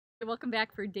Welcome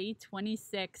back for day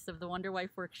 26 of the Wonder Wife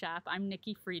Workshop. I'm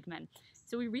Nikki Friedman.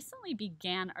 So we recently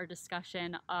began our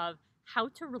discussion of how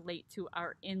to relate to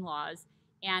our in-laws,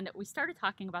 and we started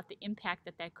talking about the impact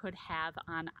that that could have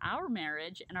on our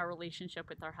marriage and our relationship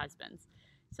with our husbands.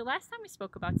 So last time we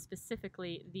spoke about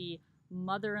specifically the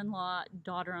mother-in-law,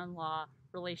 daughter-in-law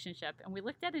relationship, and we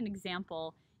looked at an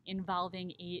example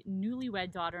involving a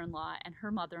newlywed daughter-in-law and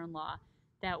her mother-in-law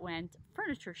that went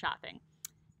furniture shopping.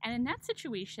 And in that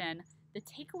situation, the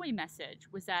takeaway message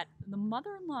was that the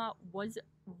mother in law was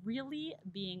really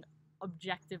being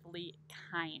objectively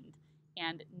kind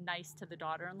and nice to the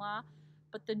daughter in law.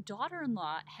 But the daughter in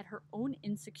law had her own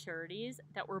insecurities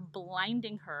that were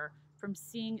blinding her from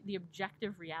seeing the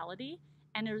objective reality.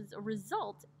 And as a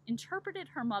result, interpreted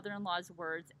her mother in law's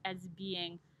words as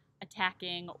being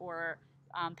attacking or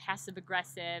passive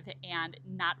aggressive and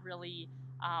not really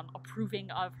approving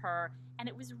of her. And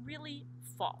it was really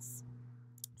false.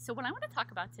 So, what I want to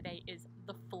talk about today is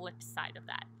the flip side of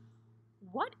that.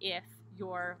 What if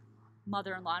your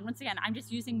mother in law, and once again, I'm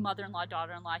just using mother in law,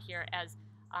 daughter in law here as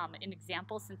an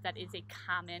example since that is a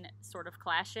common sort of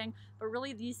clashing, but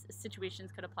really these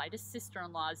situations could apply to sister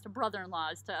in laws, to brother in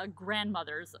laws, to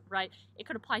grandmothers, right? It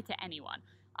could apply to anyone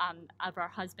of our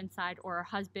husband's side or our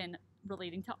husband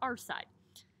relating to our side.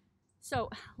 So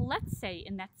let's say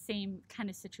in that same kind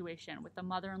of situation with the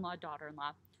mother in law, daughter in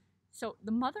law. So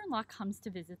the mother in law comes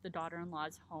to visit the daughter in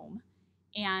law's home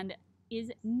and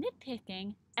is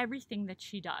nitpicking everything that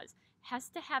she does, has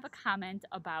to have a comment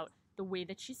about the way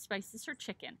that she spices her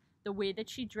chicken, the way that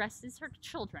she dresses her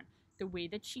children, the way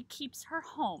that she keeps her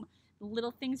home, the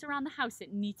little things around the house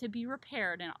that need to be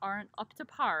repaired and aren't up to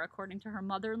par according to her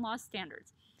mother in law's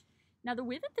standards. Now, the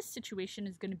way that this situation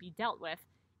is going to be dealt with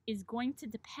is going to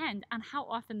depend on how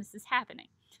often this is happening.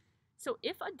 So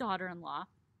if a daughter-in-law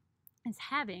is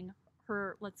having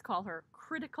her, let's call her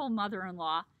critical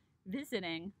mother-in-law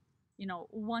visiting,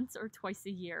 once or twice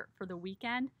a year for the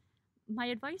weekend, my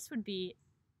advice would be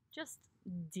just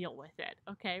deal with it,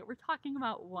 okay? We're talking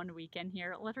about one weekend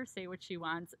here. Let her say what she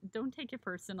wants. Don't take it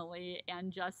personally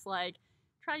and just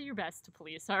try your best to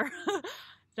please her.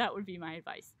 That would be my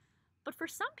advice. But for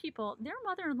some people, their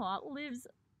mother-in-law lives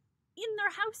in their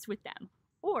house with them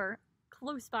or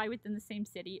close by within the same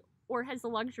city or has the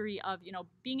luxury of,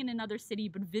 being in another city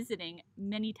but visiting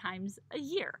many times a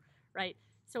year, right?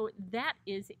 So that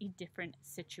is a different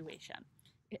situation.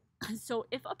 So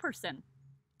if a person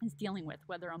is dealing with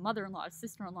whether a mother-in-law, a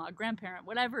sister-in-law, a grandparent,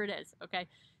 whatever it is, okay,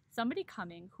 somebody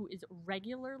coming who is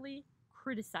regularly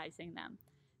criticizing them,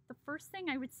 the first thing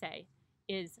I would say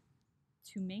is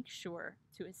to make sure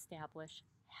to establish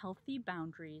healthy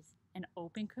boundaries and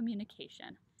open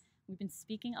communication. We've been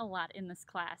speaking a lot in this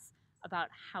class about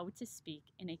how to speak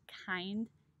in a kind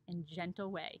and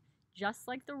gentle way. Just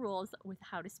like the rules with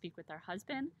how to speak with our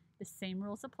husband, the same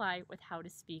rules apply with how to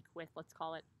speak with, let's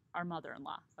call it, our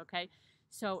mother-in-law, okay?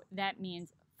 So that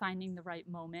means finding the right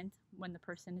moment when the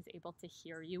person is able to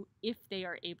hear you, if they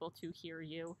are able to hear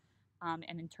you and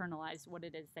internalize what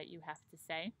it is that you have to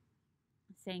say,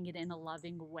 saying it in a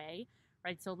loving way,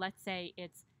 right? So let's say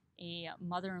it's a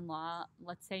mother-in-law,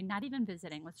 let's say not even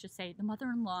visiting, let's just say the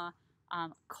mother-in-law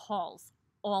calls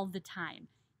all the time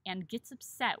and gets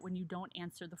upset when you don't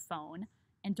answer the phone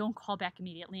and don't call back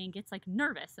immediately and gets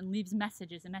nervous and leaves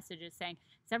messages and messages saying,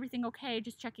 is everything okay?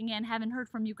 Just checking in, haven't heard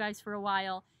from you guys for a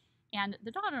while. And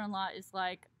the daughter-in-law is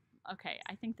like, okay,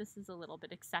 I think this is a little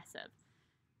bit excessive.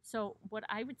 So what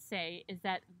I would say is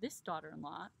that this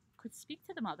daughter-in-law could speak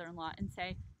to the mother-in-law and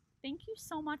say, thank you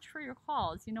so much for your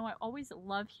calls. I always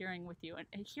love hearing with you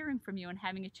and hearing from you and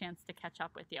having a chance to catch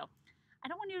up with you. I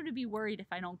don't want you to be worried if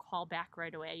I don't call back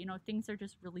right away. Things are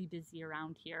just really busy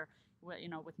around here,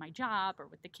 with my job or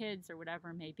with the kids or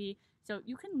whatever it may be. So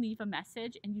you can leave a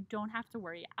message and you don't have to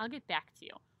worry. I'll get back to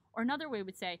you. Or another way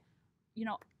would say,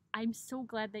 I'm so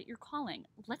glad that you're calling.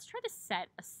 Let's try to set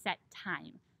a set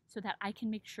time so that I can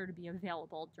make sure to be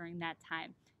available during that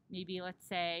time. Maybe let's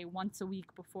say once a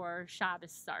week before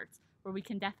Shabbos starts, where we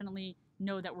can definitely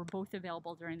know that we're both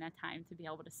available during that time to be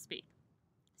able to speak.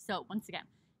 So once again,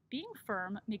 being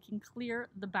firm, making clear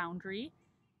the boundary,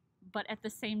 but at the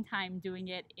same time doing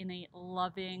it in a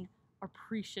loving,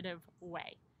 appreciative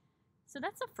way. So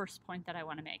that's the first point that I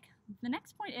want to make. The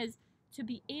next point is to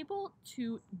be able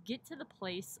to get to the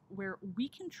place where we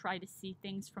can try to see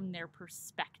things from their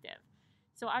perspective.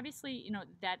 So obviously,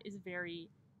 that is very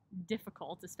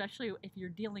difficult, especially if you're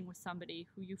dealing with somebody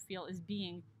who you feel is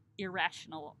being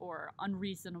irrational or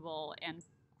unreasonable and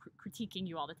critiquing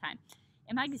you all the time.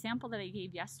 In my example that I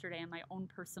gave yesterday in my own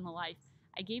personal life,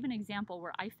 I gave an example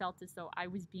where I felt as though I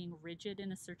was being rigid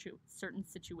in a certain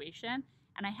situation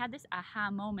And I had this aha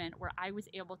moment where I was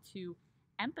able to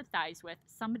empathize with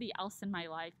somebody else in my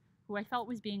life who I felt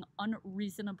was being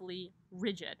unreasonably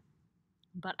rigid.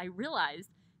 But I realized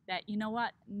that, you know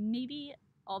what, maybe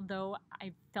although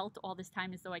I felt all this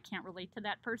time as though I can't relate to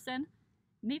that person,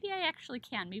 maybe I actually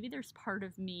can. Maybe there's part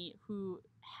of me who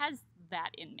has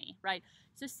that in me, right?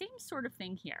 So, same sort of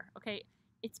thing here, okay?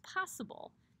 It's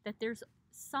possible that there's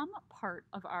some part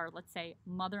of our, let's say,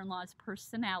 mother in law's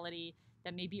personality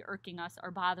that may be irking us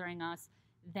or bothering us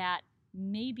that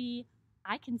maybe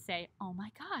I can say, oh my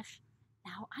gosh,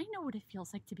 now I know what it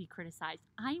feels like to be criticized.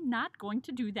 I'm not going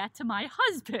to do that to my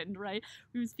husband, right?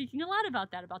 We were speaking a lot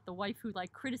about that, about the wife who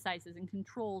like criticizes and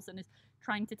controls and is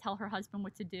trying to tell her husband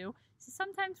what to do. So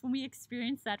sometimes when we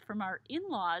experience that from our in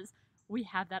laws, we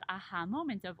have that aha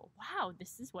moment of, wow,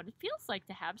 this is what it feels like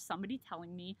to have somebody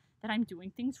telling me that I'm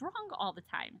doing things wrong all the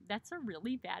time. That's a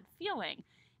really bad feeling.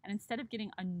 And instead of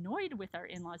getting annoyed with our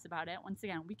in laws about it, once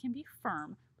again, we can be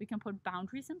firm, we can put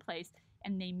boundaries in place,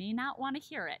 and they may not want to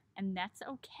hear it, and that's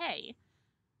okay.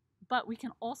 But we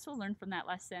can also learn from that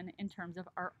lesson in terms of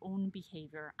our own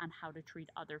behavior on how to treat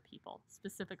other people,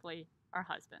 specifically our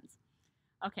husbands.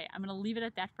 Okay, I'm going to leave it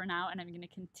at that for now, and I'm going to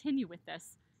continue with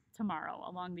this tomorrow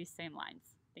along these same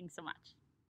lines. Thanks so much.